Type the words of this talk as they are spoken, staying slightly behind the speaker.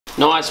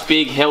Nice,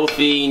 big,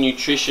 healthy,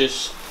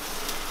 nutritious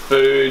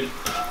food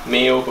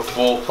meal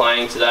before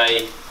playing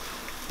today.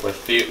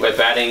 We're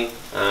batting.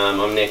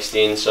 I'm next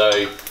in, so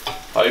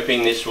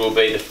hoping this will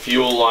be the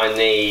fuel I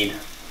need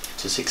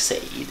to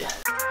succeed.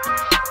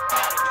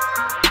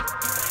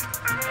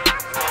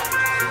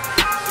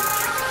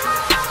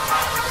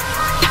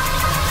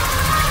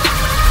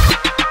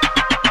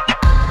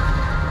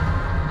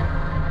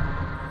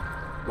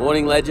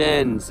 Morning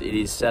legends, it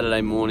is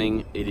Saturday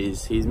morning.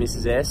 Here's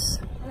Mrs. S.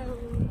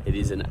 It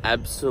is an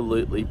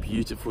absolutely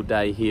beautiful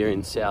day here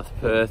in South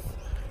Perth.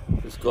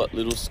 We've got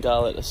little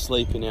Scarlett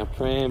asleep in our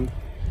pram.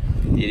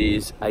 It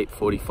is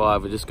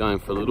 8:45, we're just going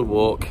for a little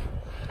walk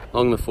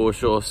along the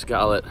foreshore.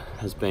 Scarlett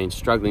has been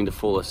struggling to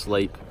fall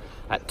asleep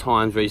at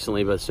times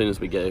recently, but as soon as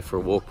we go for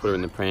a walk, put her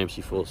in the pram,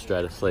 she falls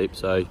straight asleep.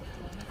 So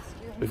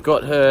we've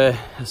got her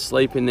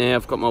asleep in there.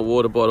 I've got my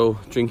water bottle,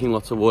 drinking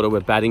lots of water. We're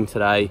batting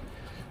today.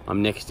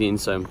 I'm next in,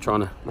 so I'm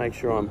trying to make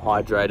sure I'm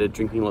hydrated,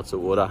 drinking lots of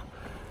water.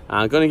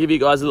 I'm going to give you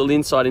guys a little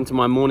insight into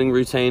my morning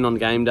routine on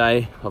game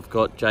day. I've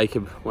got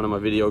Jacob, one of my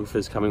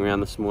videographers, coming around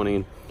this morning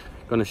and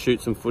going to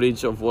shoot some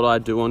footage of what I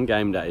do on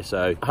game day.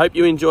 So I hope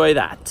you enjoy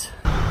that.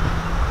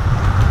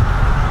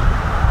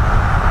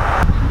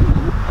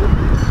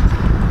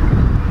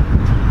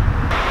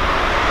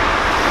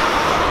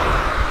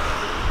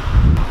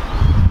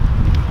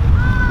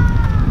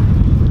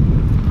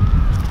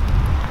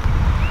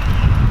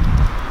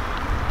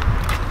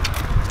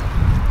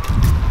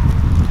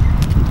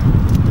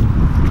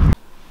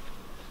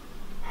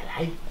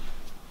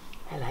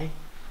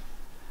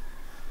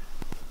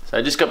 So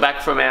I just got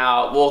back from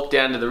our walk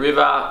down to the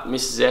river,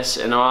 Mrs. S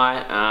and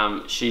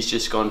I. She's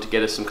just gone to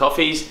get us some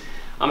coffees.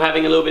 I'm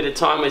having a little bit of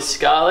time with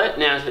Scarlett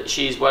now that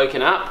she's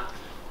woken up.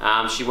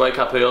 She woke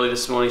up early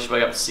this morning. She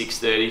woke up at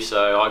 6:30,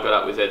 so I got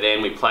up with her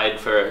then. We played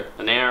for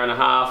an hour and a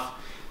half.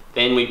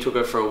 Then we took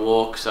her for a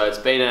walk. So it's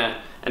been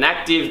an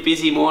active,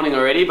 busy morning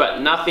already, but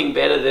nothing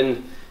better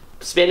than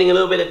spending a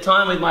little bit of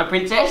time with my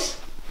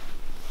princess,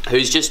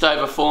 who's just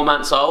over 4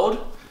 months old.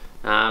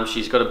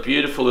 She's got a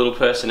beautiful little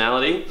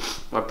personality.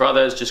 My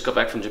brother's just got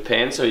back from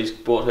Japan, so he's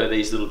bought her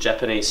these little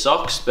Japanese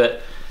socks,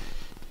 but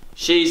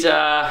she's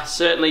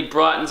certainly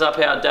brightens up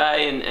our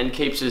day and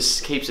keeps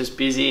us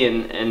busy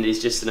and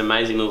is just an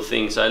amazing little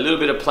thing. So a little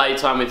bit of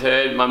playtime with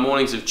her. My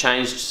mornings have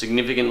changed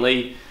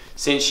significantly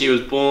since she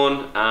was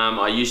born.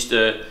 I used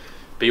to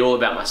be all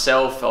about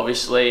myself,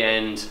 obviously,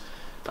 and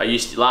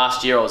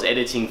last year I was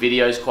editing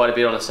videos quite a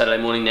bit on a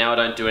Saturday morning. Now I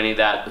don't do any of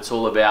that. It's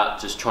all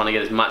about just trying to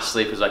get as much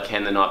sleep as I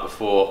can the night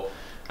before.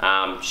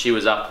 She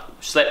was up,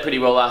 slept pretty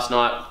well last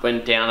night,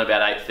 went down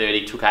about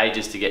 8:30, took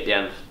ages to get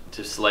down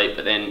to sleep,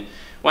 but then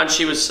once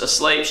she was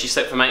asleep, she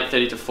slept from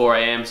 8:30 to 4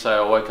 AM,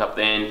 so I woke up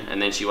then, and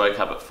then she woke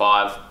up at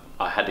 5.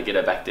 I had to get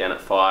her back down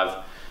at 5.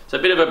 So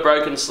a bit of a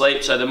broken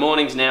sleep, so the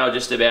mornings now are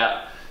just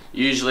about,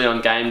 usually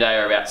on game day,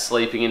 are about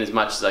sleeping in as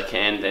much as I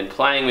can, then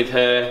playing with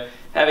her,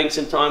 having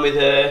some time with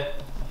her.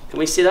 Can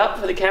we sit up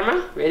for the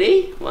camera?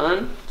 Ready?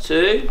 1,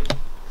 2,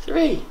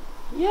 3.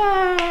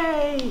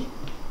 Yay!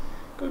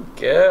 Good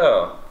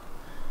girl.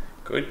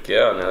 Good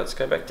girl. Now let's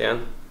go back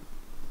down.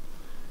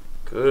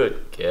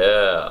 Good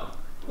girl.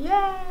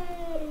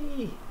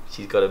 Yay!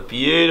 She's got a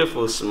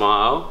beautiful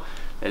smile.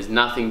 There's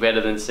nothing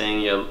better than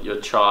seeing your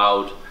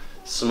child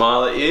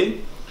smile at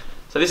you.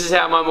 So this is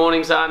how my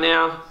mornings are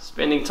now,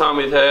 spending time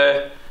with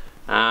her.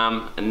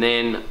 And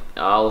then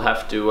I'll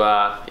have to,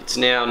 it's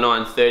now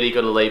 9:30,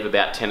 got to leave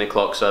about 10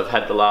 o'clock, so I've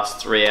had the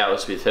last 3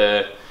 hours with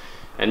her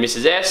and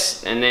Mrs.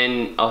 S, and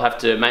then I'll have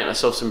to make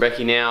myself some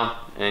brekkie now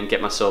and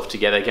get myself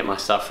together, get my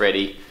stuff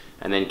ready,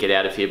 and then get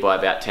out of here by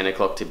about 10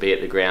 o'clock to be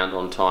at the ground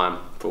on time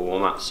for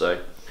warm-up, so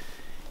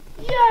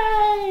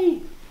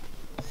yay!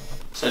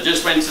 So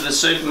just went to the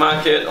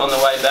supermarket on the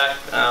way back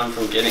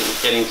from going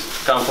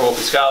for a walk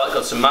with Scarlett.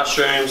 Got some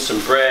mushrooms, some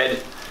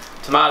bread,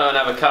 tomato and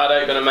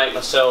avocado. Gonna make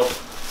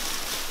myself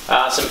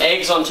some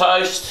eggs on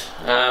toast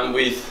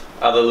with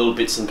other little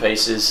bits and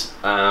pieces,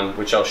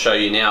 which I'll show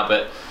you now.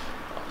 But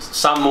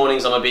some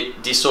mornings I'm a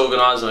bit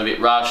disorganised, I'm a bit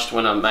rushed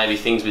when I'm maybe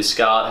things with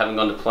Scarlett haven't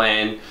gone to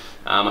plan.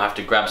 I have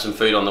to grab some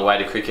food on the way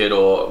to cricket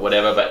or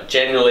whatever, but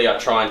generally I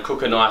try and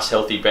cook a nice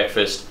healthy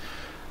breakfast.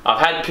 I've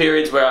had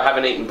periods where I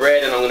haven't eaten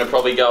bread, and I'm going to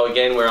probably go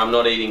again where I'm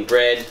not eating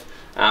bread,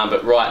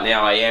 but right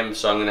now I am,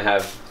 so I'm going to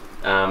have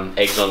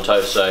eggs on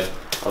toast, so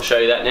I'll show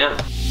you that now.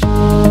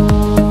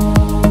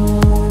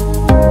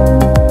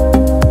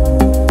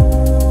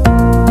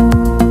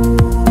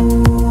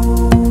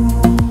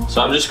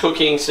 So I'm just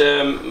cooking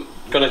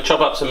going to chop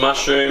up some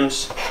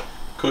mushrooms,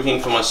 cooking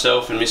for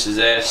myself and Mrs.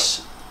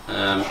 S.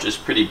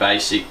 Just pretty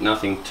basic,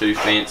 nothing too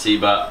fancy,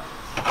 but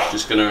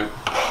just going to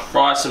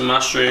fry some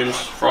mushrooms,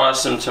 fry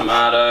some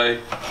tomato,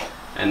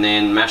 and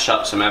then mash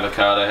up some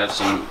avocado. Have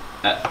some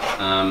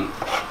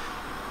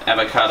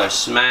avocado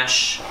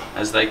smash,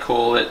 as they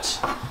call it,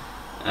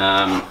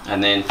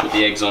 and then put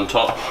the eggs on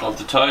top of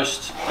the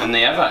toast and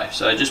the avo.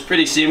 So just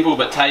pretty simple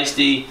but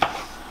tasty.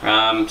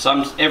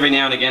 Every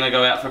now and again I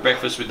go out for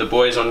breakfast with the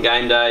boys on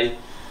game day,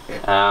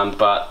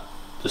 but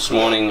this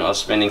morning I was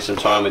spending some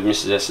time with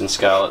Mrs S and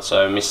Scarlett,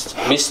 so I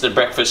missed the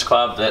breakfast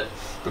club that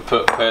the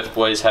Perth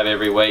boys have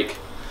every week.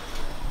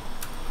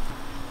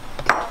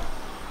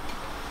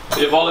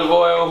 Bit of olive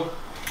oil,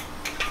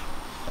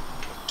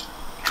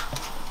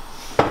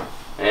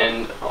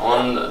 and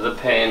on the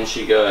pan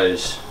she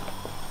goes.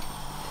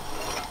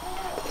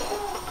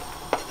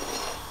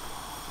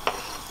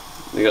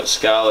 We got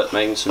Scarlett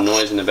making some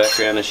noise in the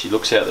background as she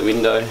looks out the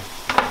window.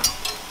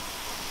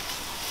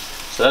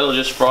 So that'll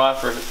just fry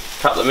for a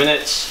couple of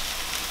minutes.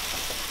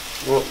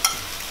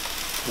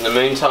 In the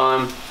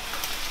meantime,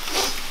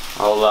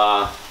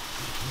 I'll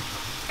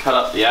cut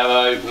up the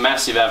avo.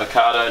 Massive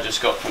avocado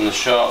just got from the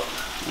shop.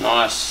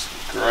 Nice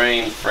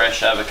green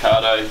fresh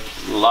avocado.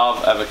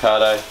 Love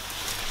avocado.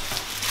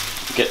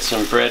 Get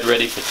some bread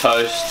ready for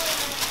toast.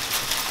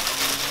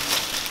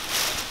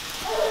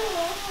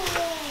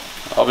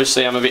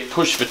 Obviously I'm a bit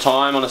pushed for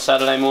time on a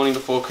Saturday morning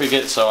before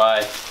cricket, so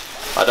I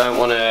don't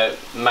want to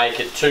make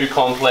it too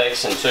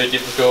complex and too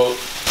difficult.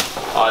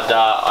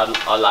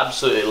 I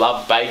absolutely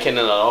love bacon,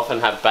 and I often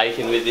have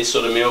bacon with this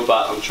sort of meal,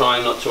 but I'm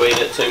trying not to eat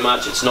it too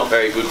much. It's not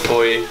very good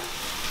for you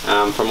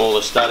from all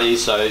the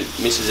studies, so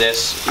Mrs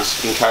S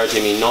is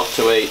encouraging me not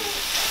to eat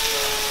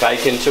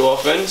bacon too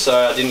often,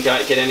 so I didn't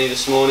get any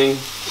this morning.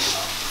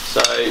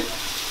 So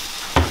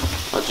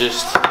I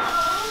just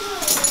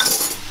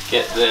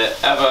get the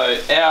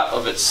avo out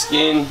of its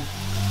skin.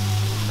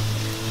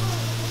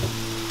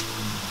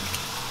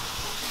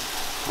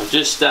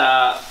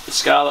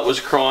 Scarlett was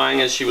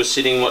crying as she was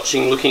sitting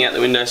looking out the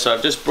window, so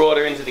I've just brought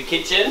her into the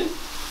kitchen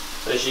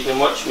so she can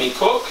watch me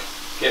cook.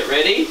 Get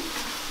ready.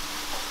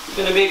 You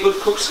gonna be a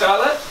good cook,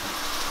 Scarlett?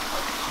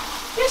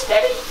 Yes,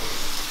 Daddy.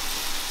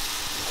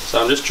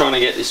 So I'm just trying to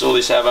get all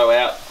this avo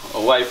out,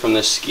 away from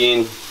the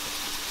skin,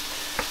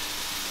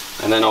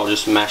 and then I'll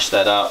just mash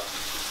that up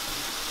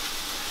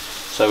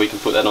so we can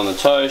put that on the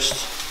toast.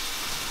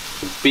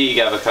 It's a big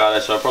avocado,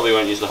 so I probably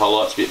won't use the whole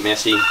lot, it's a bit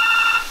messy.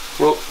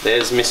 Well,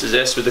 there's Mrs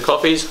S with the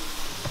coffees.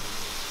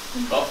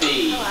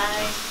 Coffee.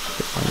 Hello.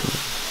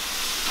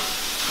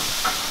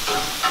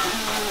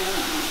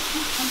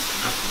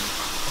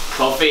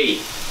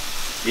 Coffee.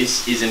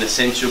 This is an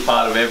essential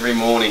part of every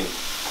morning.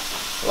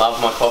 Love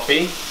my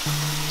coffee.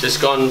 Just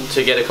gone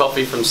to get a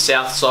coffee from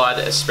Southside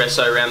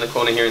Espresso around the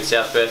corner here in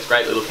South Perth.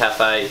 Great little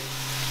cafe.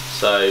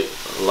 So,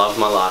 love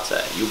my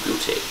latte. You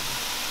beauty.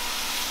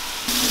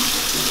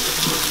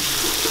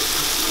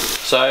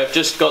 So I've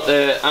just got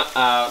the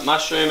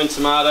mushroom and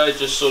tomato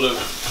just sort of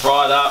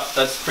fried up.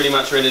 That's pretty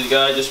much ready to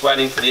go. Just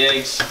waiting for the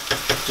eggs.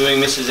 Doing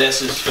Mrs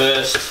S's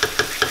first.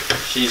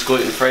 She's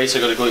gluten free, so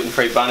I've got a gluten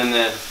free bun in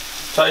the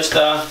toaster.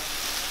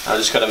 I've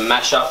just got to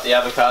mash up the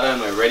avocado and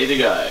we're ready to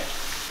go.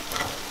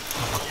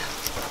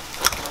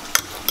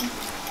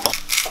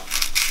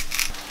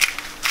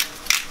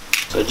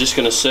 So just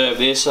going to serve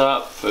this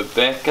up for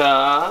Becca.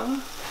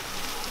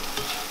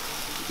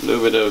 A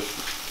little bit of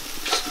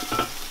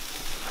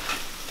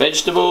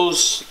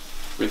vegetables.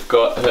 We've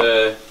got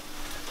her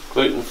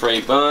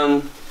gluten-free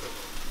bun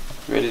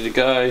ready to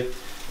go,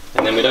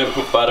 and then we don't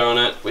put butter on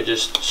it, we're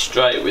just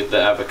straight with the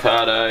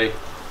avocado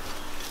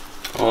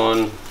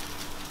on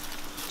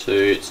to,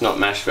 it's not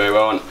mashed very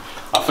well. And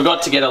I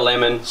forgot to get a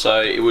lemon, so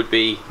it would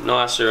be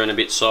nicer and a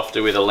bit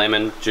softer with a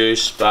lemon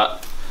juice,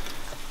 but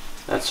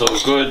that's all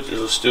good.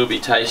 It'll still be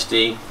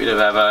tasty. Bit of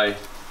avo,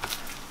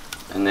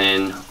 and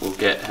then we'll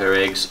get her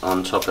eggs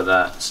on top of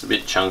that. It's a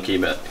bit chunky,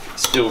 but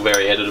still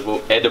very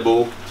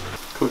edible.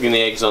 Cooking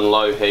the eggs on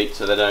low heat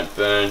so they don't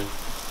burn.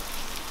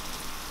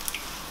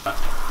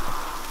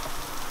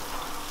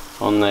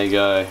 On they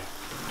go.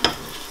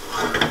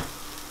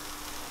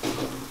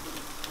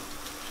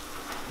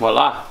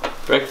 Voila,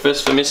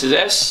 breakfast for Mrs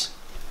S.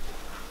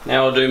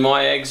 Now I'll do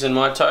my eggs and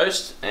my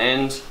toast,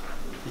 and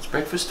it's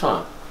breakfast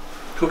time.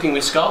 Cooking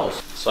with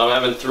skulls. So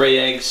I'm having 3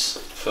 eggs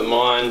for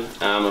mine.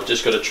 I've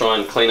just got to try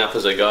and clean up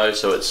as I go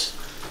so it's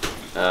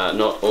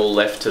not all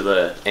left to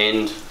the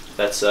end.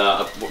 That's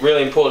a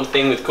really important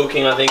thing with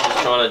cooking, I think, is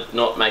trying to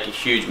not make a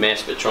huge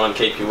mess but try and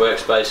keep your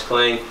workspace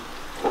clean.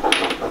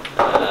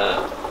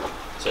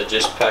 So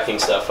just packing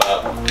stuff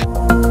up.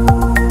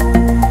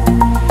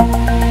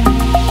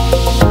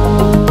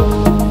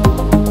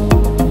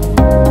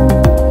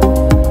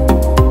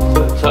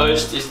 So the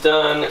toast is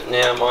done.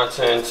 Now my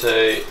turn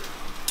to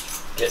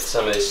get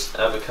some of this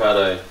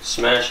avocado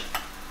smash.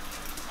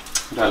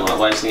 Don't like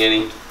wasting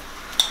any.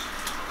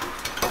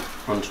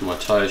 Onto my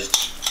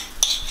toast.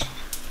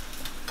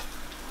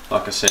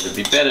 Like I said, it'd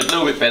be better, a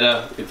little bit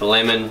better with the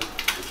lemon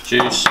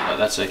juice, but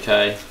that's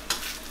okay.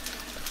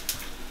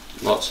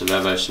 Lots of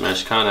avo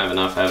smash. Can't have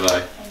enough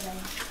avo.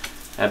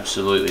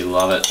 Absolutely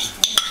love it.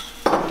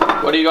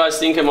 What do you guys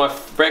think of my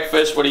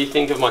breakfast? What do you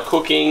think of my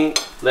cooking?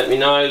 Let me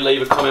know.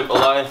 Leave a comment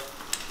below.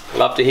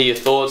 Love to hear your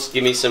thoughts.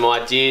 Give me some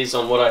ideas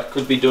on what I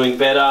could be doing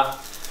better.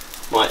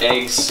 My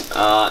eggs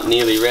are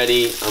nearly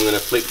ready. I'm going to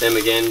flip them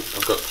again.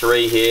 I've got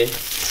 3 here.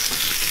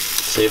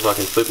 See if I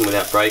can flip them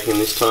without breaking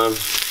this time.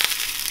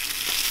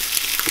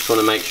 Just want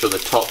to make sure the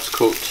top's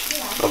cooked.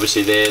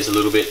 Obviously there's a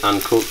little bit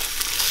uncooked.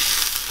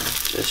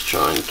 Just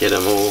try and get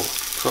them all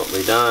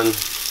properly done.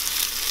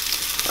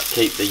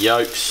 keep the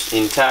yolks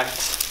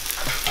intact.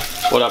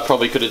 What I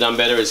probably could have done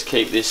better is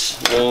keep this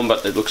warm,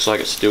 but it looks like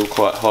it's still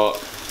quite hot.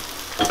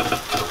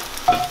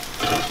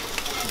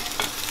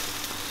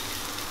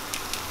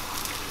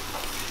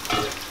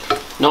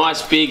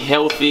 Nice, big,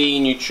 healthy,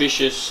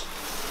 nutritious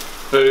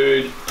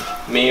food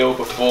meal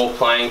before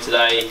playing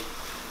today.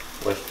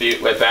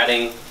 We're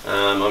batting.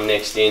 I'm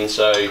next in,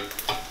 so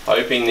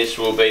hoping this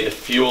will be the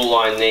fuel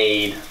I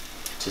need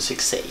to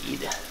succeed.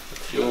 The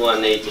fuel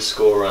I need to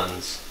score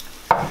runs.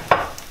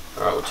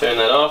 Alright, we'll turn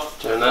that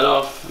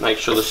off, make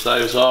sure the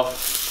stove's off.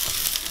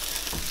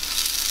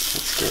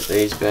 Let's get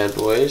these bad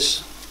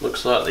boys.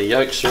 Looks like the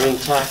yolks are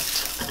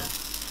intact.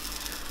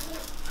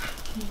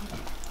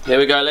 There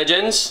we go,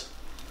 legends.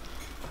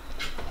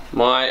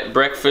 My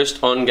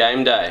breakfast on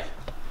game day.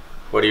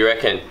 What do you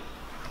reckon?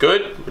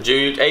 Good? Would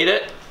you eat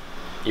it?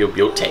 You're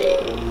beauty.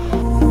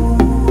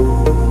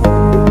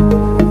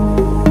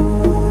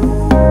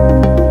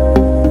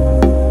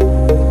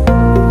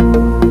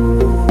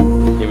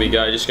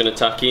 Just going to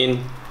tuck in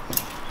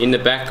the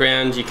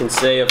background. You can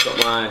see I've got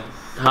my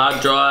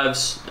hard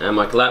drives and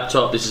my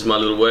laptop. This is my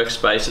little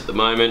workspace at the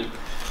moment.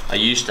 I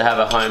used to have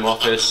a home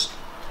office,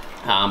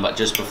 but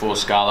just before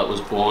Scarlett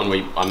was born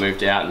I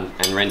moved out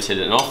and rented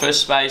an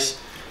office space.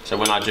 So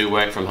when I do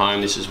work from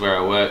home, this is where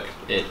I work.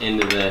 At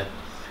end of the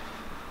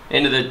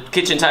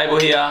kitchen table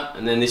here,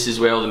 and then this is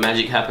where all the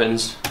magic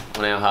happens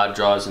on our hard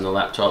drives and the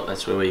laptop.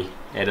 That's where we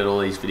edit all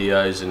these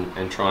videos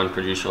and try and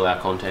produce all our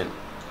content.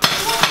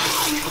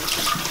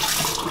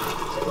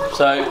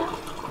 So,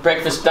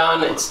 breakfast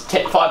done. It's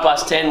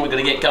 10:05. We're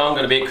going to get going.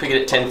 Going to be at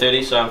cricket at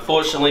 10:30. So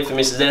unfortunately for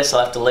Mrs. S,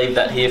 I'll have to leave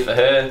that here for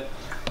her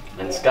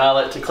and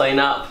Scarlett to clean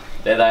up.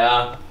 There they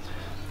are.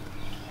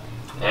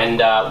 And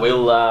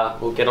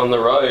we'll get on the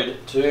road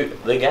to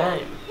the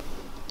game.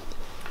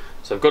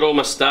 So I've got all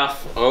my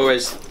stuff. I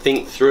always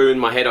think through in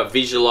my head. I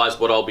visualise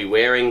what I'll be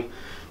wearing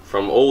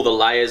from all the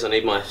layers. I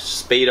need my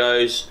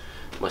Speedos,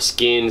 my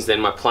skins, then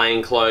my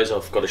playing clothes.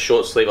 I've got a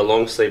short sleeve, a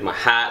long sleeve, my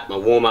hat, my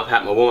warm-up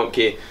hat, my warm-up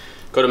gear.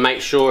 Got to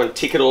make sure and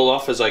tick it all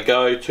off as I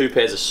go. 2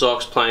 pairs of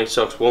socks, playing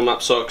socks,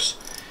 warm-up socks.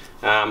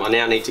 I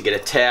now need to get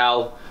a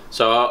towel.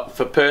 So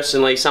for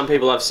personally, some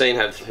people I've seen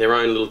have their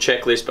own little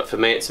checklist, but for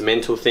me it's a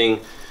mental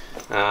thing.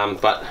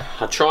 But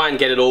I try and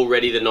get it all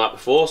ready the night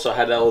before, so I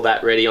had all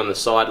that ready on the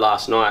side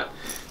last night.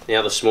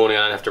 Now this morning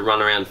I don't have to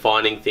run around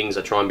finding things.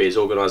 I try and be as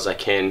organised as I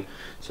can,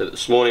 so that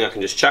this morning I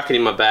can just chuck it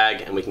in my bag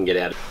and we can get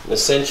out. An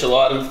essential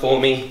item for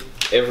me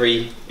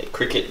every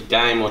cricket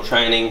game or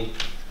training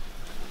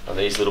are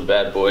these little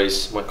bad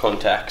boys, my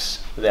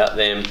contacts. Without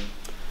them,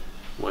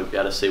 I won't be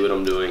able to see what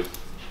I'm doing.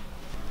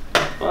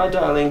 Bye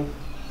darling,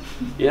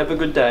 you have a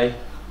good day.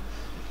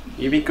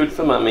 You be good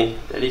for mummy.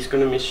 Daddy's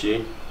gonna miss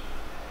you.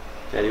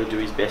 Daddy will do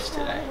his best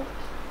today.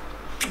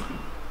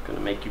 Gonna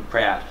make you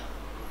proud.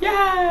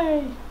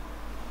 Yay!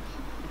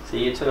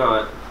 See you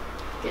tonight.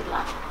 Good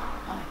luck.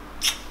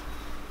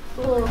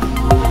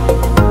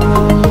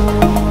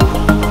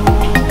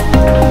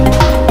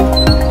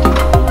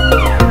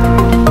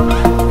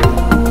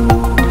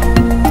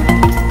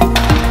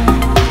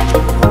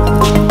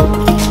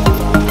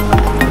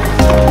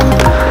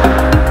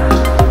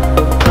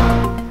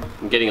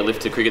 I'm getting a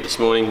lift to cricket this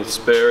morning with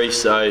Spurry,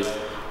 so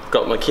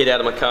got my kit out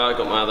of my car,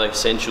 got my other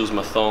essentials,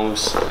 my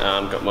thongs,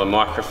 got my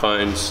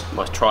microphones,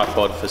 my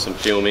tripod for some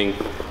filming,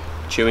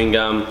 chewing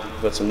gum,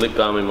 got some lip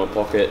balm in my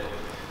pocket,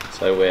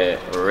 so we're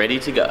ready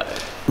to go.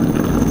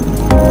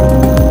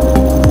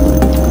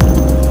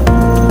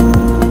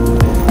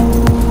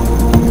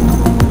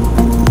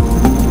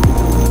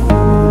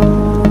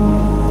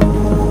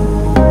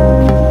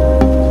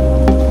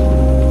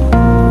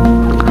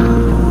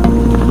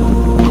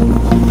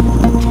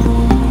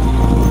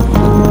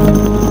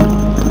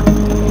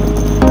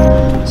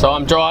 So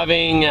I'm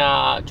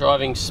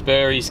driving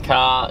Spurry's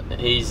car.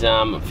 He's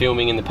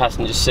filming in the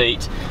passenger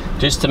seat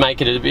just to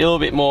make it a little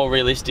bit more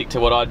realistic to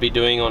what I'd be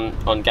doing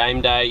on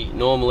game day.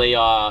 Normally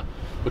I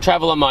will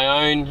travel on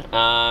my own,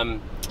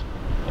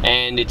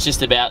 and it's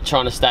just about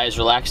trying to stay as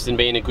relaxed and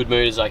be in a good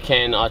mood as I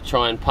can. I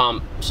try and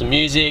pump some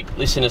music,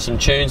 listen to some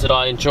tunes that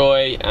I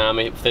enjoy.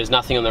 If there's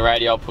nothing on the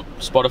radio, I'll put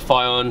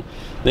Spotify on,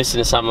 listen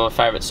to some of my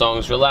favourite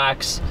songs,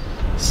 relax.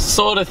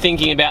 Sort of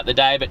thinking about the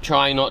day, but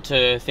trying not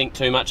to think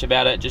too much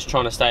about it, just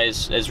trying to stay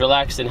as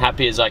relaxed and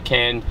happy as I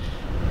can,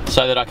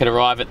 so that I can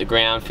arrive at the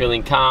ground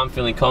feeling calm,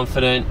 feeling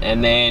confident,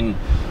 and then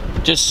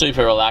just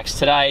super relaxed.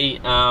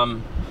 Today,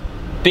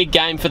 big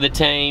game for the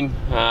team.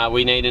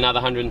 We need another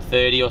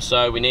 130 or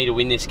so. We need to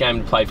win this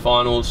game to play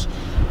finals.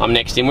 I'm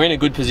next in. We're in a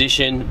good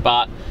position,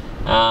 but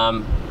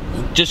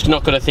just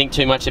not got to think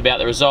too much about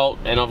the result,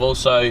 and I've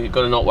also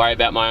got to not worry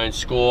about my own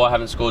score. I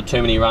haven't scored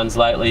too many runs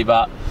lately,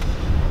 but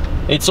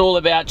it's all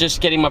about just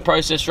getting my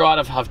process right.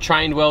 I've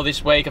trained well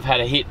this week. I've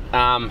had a hit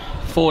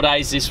 4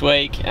 days this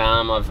week.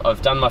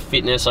 I've done my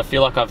fitness. I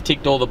feel like I've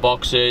ticked all the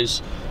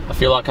boxes. I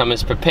feel like I'm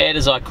as prepared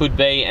as I could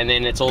be, and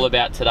then it's all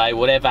about today.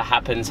 Whatever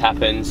happens,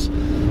 happens.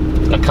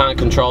 I can't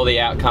control the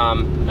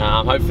outcome.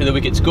 Hopefully the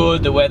wicket's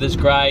good, the weather's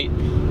great,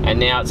 and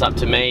now it's up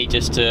to me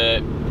just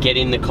to get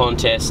in the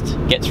contest,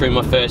 get through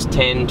my first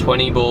 10,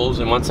 20 balls,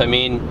 and once I'm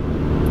in,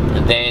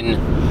 then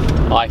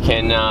I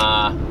can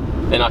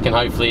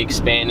hopefully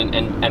expand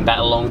and bat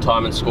a long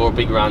time and score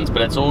big runs.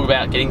 But it's all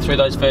about getting through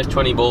those first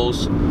 20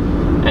 balls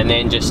and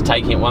then just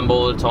taking it one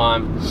ball at a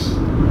time.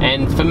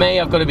 And for me,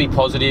 I've got to be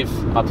positive.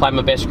 I play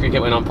my best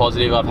cricket when I'm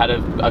positive. I've had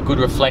a good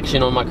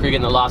reflection on my cricket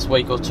in the last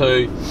week or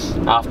two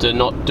after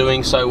not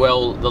doing so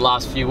well the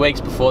last few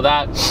weeks before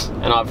that.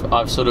 And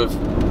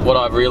what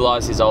I've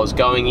realised is I was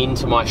going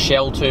into my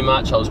shell too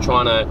much. I was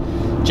trying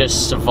to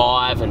just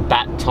survive and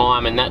bat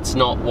time, and that's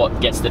not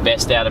what gets the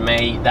best out of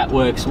me. That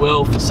works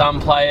well for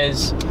some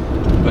players.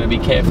 I've got to be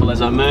careful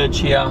as I merge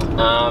here.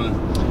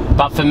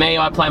 But for me,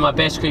 I play my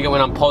best cricket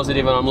when I'm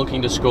positive and I'm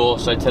looking to score.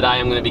 So today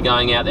I'm going to be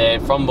going out there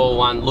from ball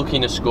one,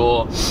 looking to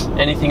score.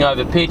 Anything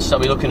over pitch, I'll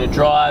be looking to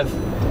drive.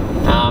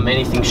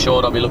 Anything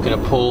short, I'll be looking to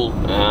pull.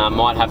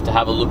 Might have to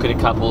have a look at a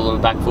couple on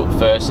the back foot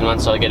first, and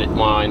once I get it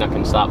mine, I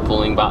can start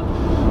pulling. But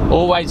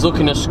always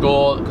looking to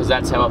score, because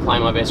that's how I play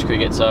my best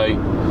cricket. So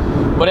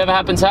whatever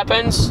happens,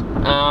 happens.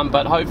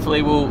 But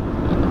hopefully we'll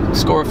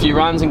score a few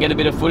runs and get a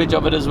bit of footage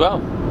of it as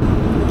well.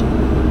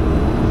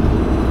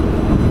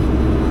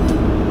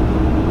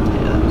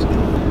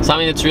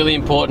 Something that's really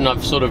important,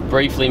 I've sort of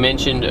briefly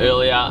mentioned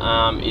earlier,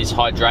 is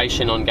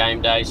hydration on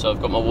game day. So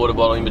I've got my water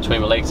bottle in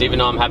between my legs, even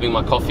though I'm having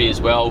my coffee as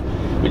well,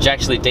 which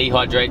actually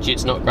dehydrates you.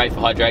 It's not great for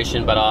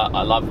hydration, but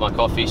I love my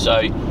coffee. So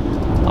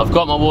I've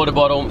got my water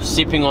bottle,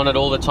 sipping on it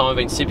all the time. I've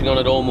been sipping on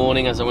it all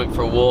morning as I went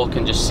for a walk,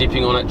 and just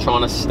sipping on it,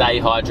 trying to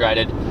stay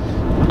hydrated.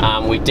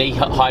 We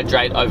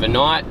dehydrate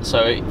overnight,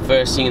 so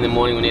first thing in the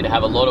morning we need to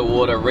have a lot of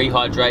water,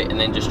 rehydrate, and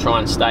then just try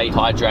and stay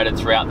hydrated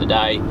throughout the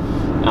day.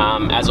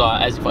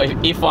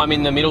 If I'm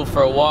in the middle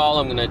for a while,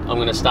 I'm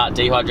gonna start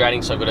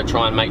dehydrating, so I've got to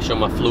try and make sure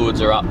my fluids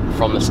are up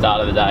from the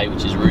start of the day,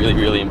 which is really,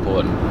 really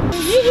important.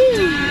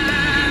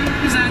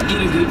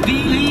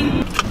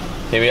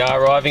 Here we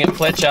are, arriving at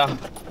Fletcher.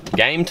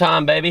 Game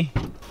time, baby.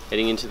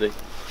 Heading into the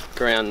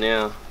ground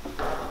now.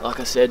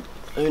 Like I said,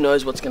 who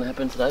knows what's going to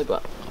happen today,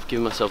 but I've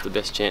given myself the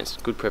best chance.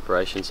 Good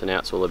preparation, so now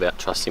it's all about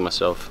trusting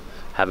myself,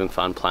 having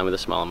fun, playing with a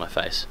smile on my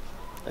face.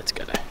 Let's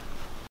go.